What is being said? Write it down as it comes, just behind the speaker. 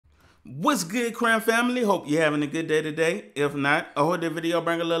What's good, Crown family? Hope you're having a good day today. If not, I hope the video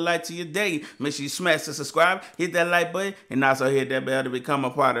bring a little light to your day. Make sure you smash the subscribe, hit that like button, and also hit that bell to become a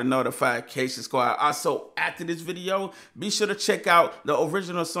part of the Notification Squad. Also, after this video, be sure to check out the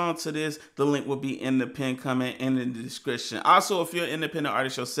original song to this. The link will be in the pinned comment and in the description. Also, if you're an independent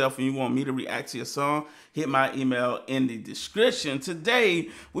artist yourself and you want me to react to your song, hit my email in the description. Today,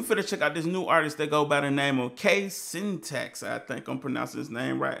 we're finna check out this new artist that go by the name of K Syntax. I think I'm pronouncing his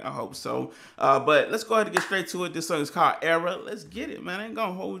name right. I hope so. But let's go ahead and get straight to it. This song is called Era. Let's get it, man. I ain't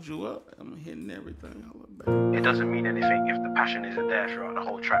gonna hold you up. I'm hitting everything. It doesn't mean anything if the passion isn't there throughout the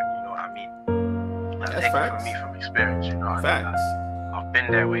whole track, you know what I mean? That's facts. From me, from experience, you know. Facts. I've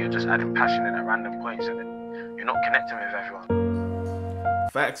been there where you're just adding passion in at random points and then you're not connecting with everyone.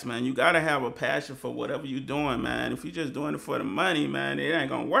 Facts, man. You gotta have a passion for whatever you're doing, man. If you're just doing it for the money, man, it ain't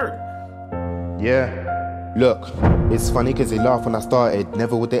gonna work. Yeah. Look, it's funny cause they laugh when I started.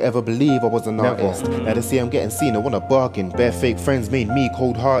 Never would they ever believe I was an artist. Now they see I'm getting seen, I wanna bargain. Bare fake friends made me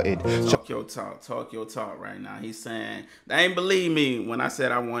cold-hearted. Talk your talk right now. He's saying, they ain't believe me when I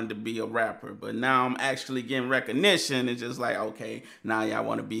said I wanted to be a rapper, but now I'm actually getting recognition. It's just like, okay, now y'all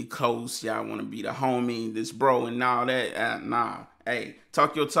wanna be close, y'all wanna be the homie, this bro and all that. Nah. Hey,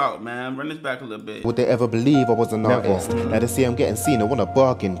 talk your talk, man. Run this back a little bit. Would they ever believe I was an artist? Now they see I'm getting seen, I wanna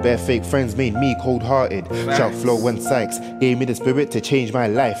bargain. Bare fake friends made me cold-hearted. Shout flow when Sykes gave me the spirit to change my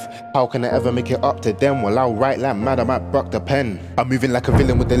life. How can I ever make it up to them? Well, I'll write like mad, I might rock the pen. I'm moving like a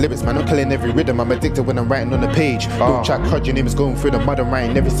villain with the lyrics, man. I'm killing every rhythm. I'm addicted when I'm writing on the page. Don't chat crud, your name is going through the mud. I'm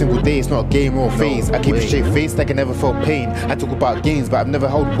writing every single day. It's not a game or a phase. I keep a straight face like I never felt pain. I talk about gains, but I've never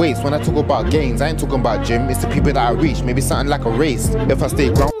held weights. When I talk about gains, I ain't talking about gym. It's the people that I reach. Maybe something like a race. If I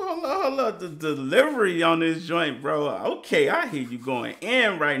stay ground. Hold up, the delivery on this joint, bro. Okay, I hear you going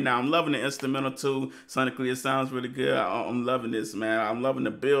in right now. I'm loving the instrumental too. Sonically, it sounds really good. I'm loving this, man. I'm loving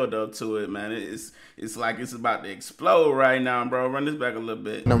the build up to it, man. It's like it's about to explode right now, bro. Run this back a little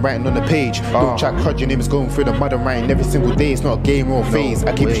bit. I'm writing on the page. Don't chat crud, your name is going through the mud. I'm writing every single day. It's not a game or a phase.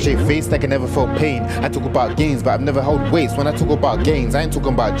 I keep a straight face like I never felt pain. I talk about gains, but I've never held weights. When I talk about gains, I ain't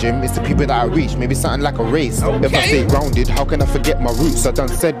talking about gym. It's the people that I reach. Maybe something like a race. Okay. If I stay grounded, how can I forget my roots? I done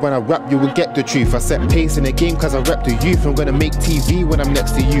said when I rap, you will get the truth. I set pace in the game cause I rep the youth. I'm gonna make TV when I'm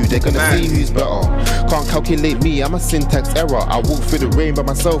next to you. They're gonna see who's better. Can't calculate me, I'm a syntax error. I walk through the rain by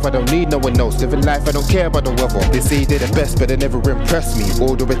myself, I don't need no one else. Living life, I don't care about the weather. They say they're the best, but they never impress me.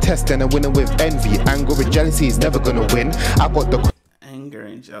 Order a test and I'm winning with envy. Anger and jealousy is never gonna win. I got the anger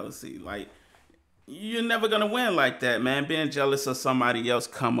and jealousy, like you're never gonna win like that, man. Being jealous of somebody else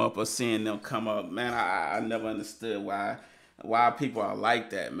come up or seeing them come up, man. I never understood why people are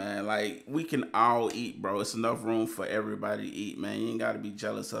like that, man. Like, we can all eat, bro. It's enough room for everybody to eat, man. You ain't gotta be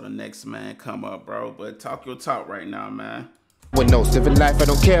jealous of the next man come up, bro. But talk your talk right now, man. one else. Living life, I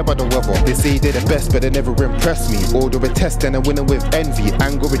don't care about the weather. They say they're the best, but they never impress me. Order a test and I'm winning with envy.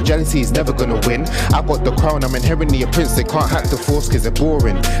 Anger and jealousy is never gonna win. I got the crown, I'm inherently a prince. They can't hack the force cause they're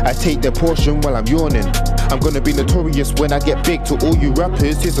boring. I take their portion while I'm yawning. I'm gonna be notorious when I get big. To all you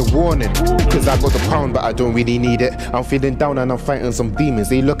rappers, here's a warning. Cause I got the crown, but I don't really need it. I'm feeling down and I'm fighting some demons.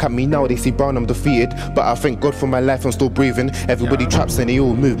 They look at me now, they see brown, I'm defeated. But I thank God for my life, I'm still breathing. Everybody traps and they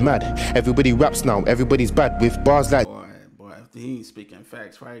all move mad. Everybody raps now, everybody's bad with bars like he ain't speaking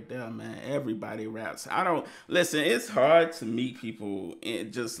facts right there, man. Everybody raps. I don't listen. It's hard to meet people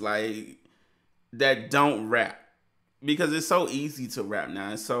just like that don't rap because it's so easy to rap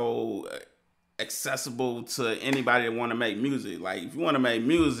now. It's so accessible to anybody that want to make music. Like if you want to make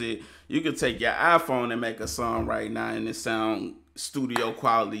music, you could take your iPhone and make a song right now, and it sound studio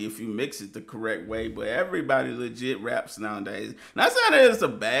quality if you mix it the correct way. But everybody legit raps nowadays. Not saying that it's a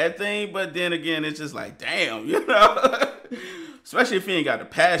bad thing, but then again, it's just like, damn, you know. Especially if you ain't got the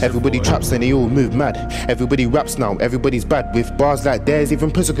passion. Everybody traps and they all move mad. Everybody raps now, everybody's bad with bars like theirs.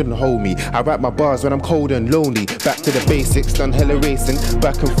 Even prison couldn't hold me. I rap my bars when I'm cold and lonely. Back to the basics, done hella racing.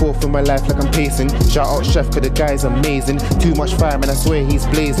 Back and forth in my life like I'm pacing. Shout out Chef cause the guy's amazing. Too much fire man, I swear he's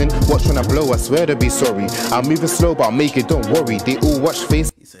blazing. Watch when I blow, I swear to be sorry. I'm moving slow but I'll make it, don't worry. They all watch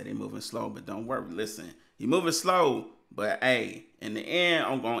face. He said they moving slow but don't worry. Listen, he moving slow, but hey, in the end,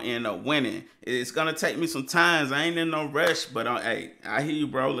 I'm gonna end up winning. It's gonna take me some time. I ain't in no rush, but hey, I hear you,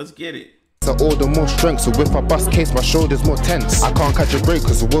 bro. Let's get it. I order more strength, so if I bust case, my shoulders more tense. I can't catch a break,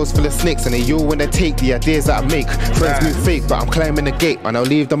 cause the world's full of snakes, and they all when they take the ideas that I make. Friends move fake, but I'm climbing the gate, and I'll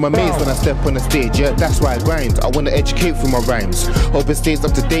leave them amazed when I step on the stage. Yeah, that's why I grind. I wanna educate through my rhymes. Open stays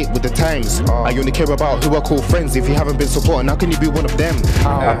up to date with the times. I only care about who I call friends. If you haven't been supporting, how can you be one of them?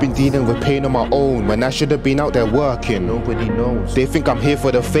 I've been dealing with pain on my own, when I should have been out there working. Nobody knows. They think I'm here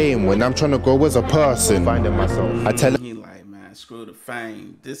for the fame, when I'm trying to grow as a person. Finding myself. I tell them. screw the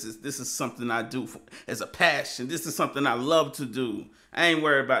fame. This is something I do as a passion. This is something I love to do. I ain't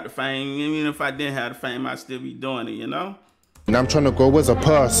worried about the fame. Even if I didn't have the fame, I'd still be doing it, you know? And I'm trying to grow as a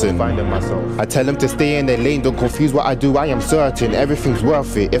person, finding myself. I tell them to stay in their lane, don't confuse what I do, I am certain everything's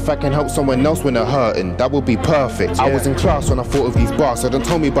worth it. If I can help someone else when they're hurting, that would be perfect. I was in class when I thought of these bars, so don't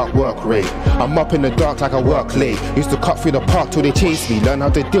tell me about work rate. I'm up in the dark like I work late. Used to cut through the park till they chase me. Learn how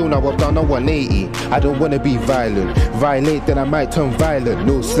to deal, now I've done a 180. I don't wanna be violent. Violate, then I might turn violent.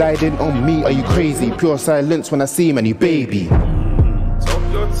 No sliding on me, are you crazy? Pure silence when I see many baby.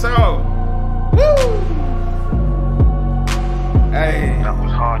 Talk your talk. Woo! Hey. That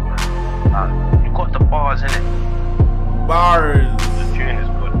was hard, man. You got the bars in it. Bars. The tune is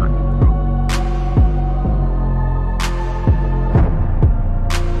good, man.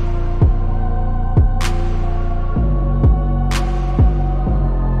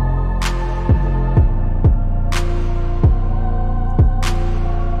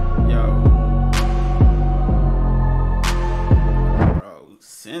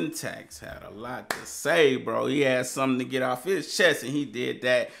 Syntax had a lot to say, bro. He had something to get off his chest, and he did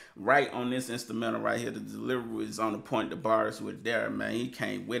that right on this instrumental right here. The delivery was on the point. The bars were there, man. He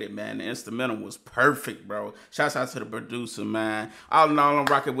came with it, man. The instrumental was perfect, bro. Shouts out to the producer, man. All in all, I'm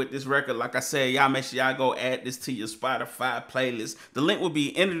rocking with this record. Like I said, y'all make sure y'all go add this to your Spotify playlist. The link will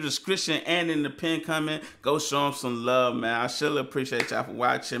be in the description and in the pin comment. Go show him some love, man. I surely appreciate y'all for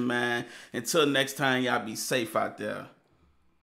watching, man. Until next time, y'all be safe out there.